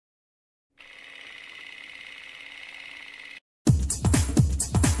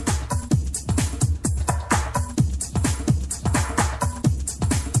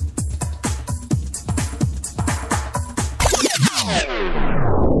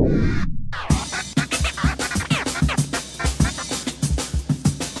Hola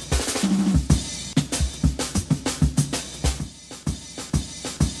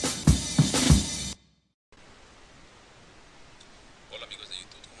amigos de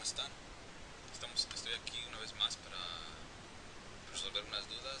YouTube, ¿cómo están? Estoy aquí una vez más para resolver unas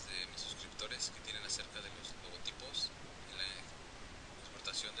dudas de mis suscriptores que tienen acerca de los logotipos y la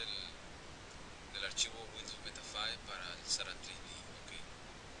exportación del archivo Windows Metafile para el Sara 3D. Okay.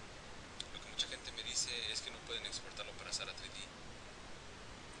 Lo que mucha gente me dice es que no pueden exportarlo para Sara 3D.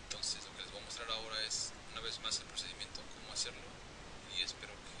 Entonces lo que les voy a mostrar ahora es una vez más el procedimiento, cómo hacerlo, y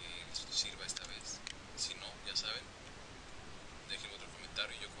espero que les sirva esta vez. Si no, ya saben, dejen otro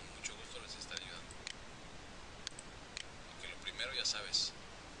comentario y yo con mucho gusto les estaré ayudando. Aunque lo primero, ya sabes,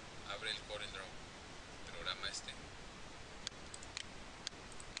 abre el CorelDRAW, programa este.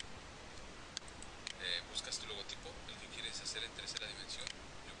 Buscas tu logotipo, el que quieres hacer en tercera dimensión.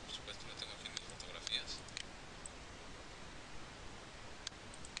 Yo por supuesto lo tengo aquí en mis fotografías.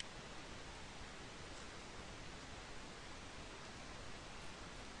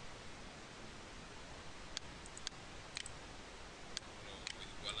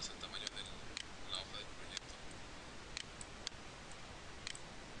 Igualas al tamaño de la hoja del proyecto.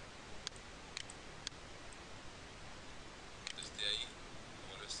 Desde ahí lo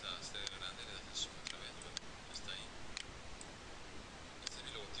vuelves a hacer grande, le das el zoom otra vez, bueno, hasta ahí. Este es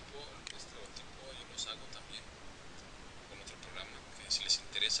mi logotipo. Este logotipo yo los hago también con otro programa, que si les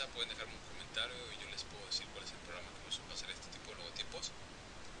interesa pueden dejarme un comentario y yo les puedo decir cuál es el programa que me uso para hacer este tipo de logotipos.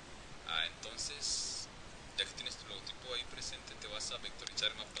 Entonces, ya que tienes tu logotipo ahí presente, te vas a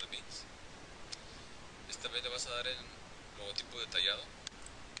vectorizar el mapa de bits. Esta vez le vas a dar el logotipo detallado.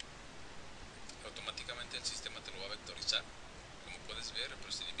 Automáticamente el sistema te lo va a vectorizar. Como puedes ver, el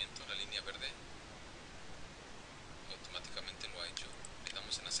procedimiento, la línea verde, automáticamente lo ha hecho. Le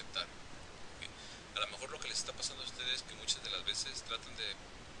damos en aceptar. Okay. A lo mejor lo que les está pasando a ustedes es que muchas de las veces tratan de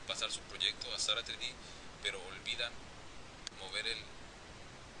pasar su proyecto a Sara 3D, pero olvidan mover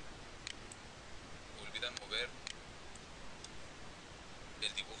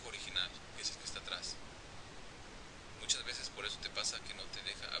el dibujo original, que es el que está atrás. Muchas veces por eso te pasa que no te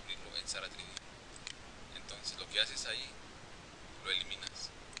deja abrirlo en Sara 3D. Entonces lo que haces ahí, lo eliminas.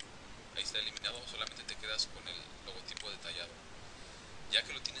 Ahí está eliminado, solamente te quedas con el logotipo detallado. Ya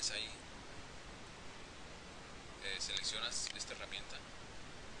que lo tienes ahí, seleccionas esta herramienta,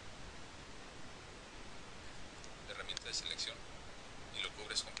 la herramienta de selección, y lo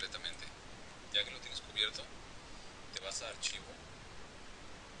cubres completamente. Ya que lo tienes cubierto, te vas a archivo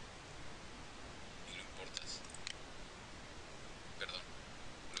y lo importas. Perdón,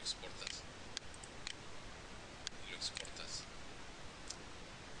 lo exportas. Y lo exportas.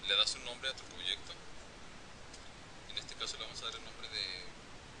 Le das un nombre a tu proyecto. En este caso le vamos a dar el nombre de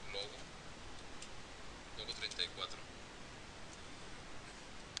logo 34.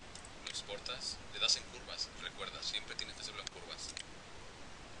 Lo exportas, le das en curvas. Recuerda, siempre tienes que hacerlo en curvas.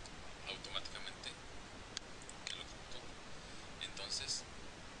 Automáticamente lo ejecutó. Entonces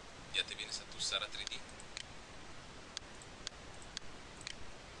ya te vienes a tu Sara 3D,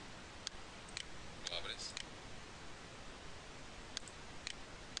 lo abres,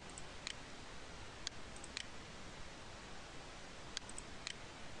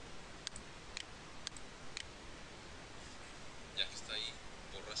 ya que está ahí,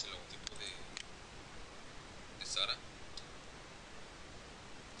 borras el logotipo de Sara.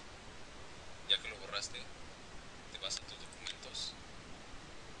 Ya que lo borraste, te vas a tus documentos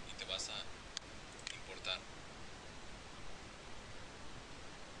y te vas a importar.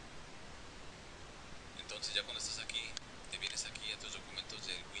 Entonces ya cuando estás aquí, te vienes aquí a tus documentos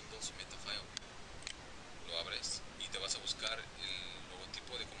del Windows Metafile, lo abres y te vas a buscar el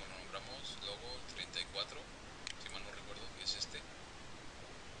logotipo de como lo nombramos, logo 34, si mal no recuerdo, que es este.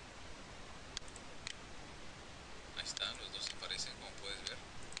 Ahí están, los dos aparecen, como puedes ver.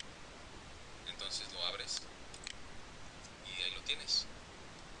 Entonces lo abres y ahí lo tienes.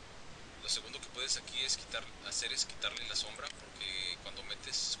 Lo segundo que puedes aquí es quitarle la sombra, porque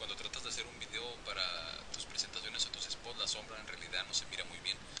cuando tratas de hacer un video para tus presentaciones o tus spots, la sombra en realidad no se mira muy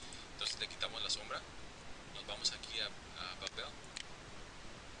bien. Entonces le quitamos la sombra, nos vamos aquí a papel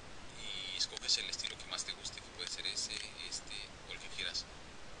y escoges el estilo que más te guste, que puede ser ese, este o el que quieras.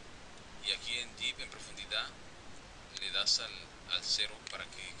 Y aquí en deep, en profundidad, le das al 0 para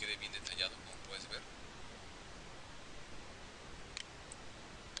que quede bien detallado, como puedes ver.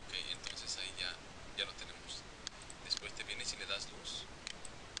 Ok, entonces ahí ya lo tenemos. Después te vienes y le das luz.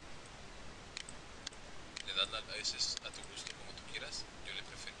 Le das ese es a tu gusto, como tú quieras. Yo le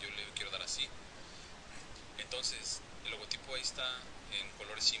quiero dar así. Entonces el logotipo ahí está en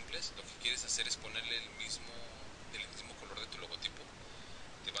colores simples, lo que quieres hacer es ponerle el mismo color de tu logotipo.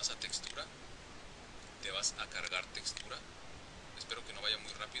 Te vas a textura, te vas a cargar textura. Espero que no vaya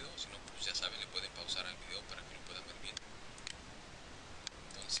muy rápido, si no pues ya saben, le pueden pausar al video para que lo puedan ver bien.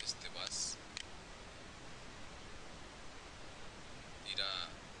 Entonces te vas a ir a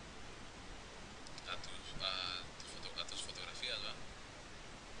tus fotografías, ¿va?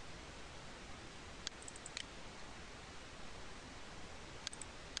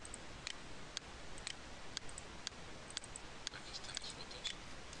 Aquí están mis fotos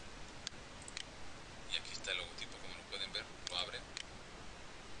y aquí está el logotipo, como lo pueden ver. Lo abren.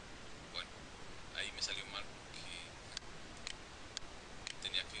 Bueno, ahí me salió mal porque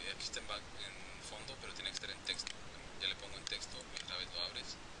tenía que, aquí está en fondo, pero tenía que estar en texto. Bueno, ya le pongo en texto y otra vez lo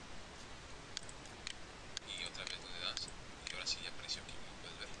abres y otra vez le das y ahora sí ya apareció aquí, como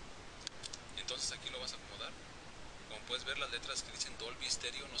puedes ver. Entonces aquí lo vas a acomodar. Como puedes ver, las letras que dicen Dolby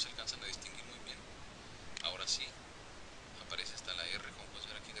Stereo no se alcanzan a distinguir muy bien. Ahora sí aparece hasta la R, como puedes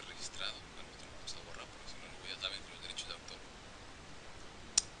ver aquí, de registrado. Bueno, esto lo vamos a borrar porque si no, ya saben que los derechos de autor.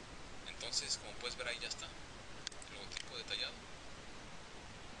 Entonces, como puedes ver, ahí ya está el logotipo detallado.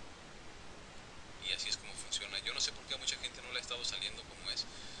 Y así es como funciona. Yo no sé por qué a mucha gente no le ha estado saliendo como es,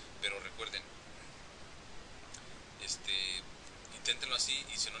 pero recuerden, inténtenlo así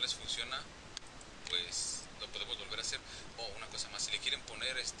y si no les funciona, pues lo podemos volver a hacer. Una cosa más, si le quieren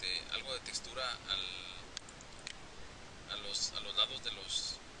poner algo de textura a los lados de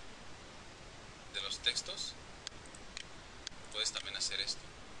los textos, puedes también hacer esto.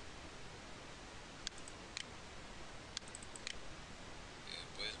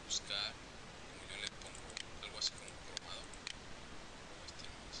 Puedes buscar, como yo le pongo algo así como cromado.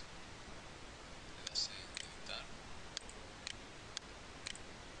 Le das en editar.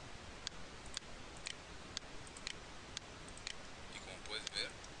 Y como puedes ver,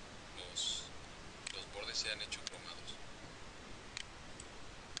 los bordes se han hecho cromados.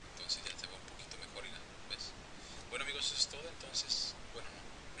 Entonces ya se ve un poquito mejor, ¿ves? Bueno amigos, eso es todo. Entonces, bueno,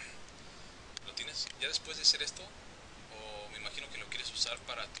 no, lo tienes. Ya después de hacer esto, o me imagino que lo quieres usar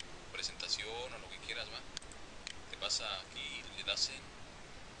para tu presentación o lo que quieras, ¿va? Te vas aquí, le das en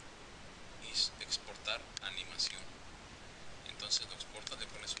exportar animación. Entonces lo exportas, le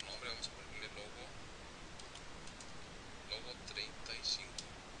pones su nombre, vamos a ponerle logo 35.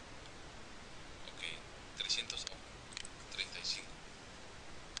 Ok, 335.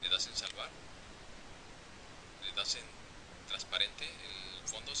 Le das en salvar, le das en transparente. El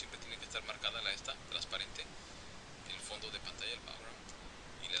fondo siempre tiene que estar marcada la esta transparente, el fondo de pantalla, el background,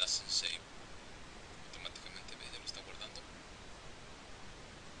 y le das en save. Automáticamente ya lo está guardando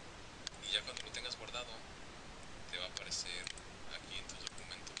y ya cuando lo tengas guardado te va a aparecer aquí en tus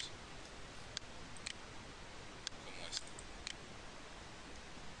documentos como esto.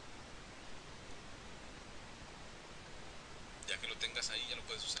 Ya que lo tengas ahí, ya lo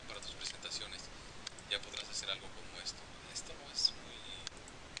puedes usar para tus presentaciones. Ya podrás hacer algo como esto. Esto no es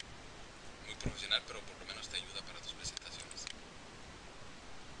muy profesional, pero por lo menos te ayuda para tus presentaciones.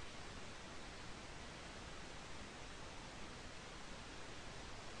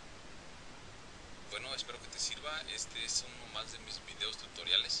 Bueno, espero que te sirva. Este es uno más de mis videos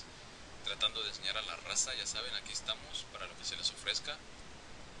tutoriales tratando de enseñar a la raza. Ya saben, aquí estamos para lo que se les ofrezca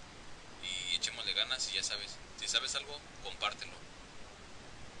y echémosle ganas. Y ya sabes, si sabes algo, compártelo.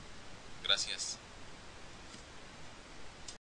 Gracias.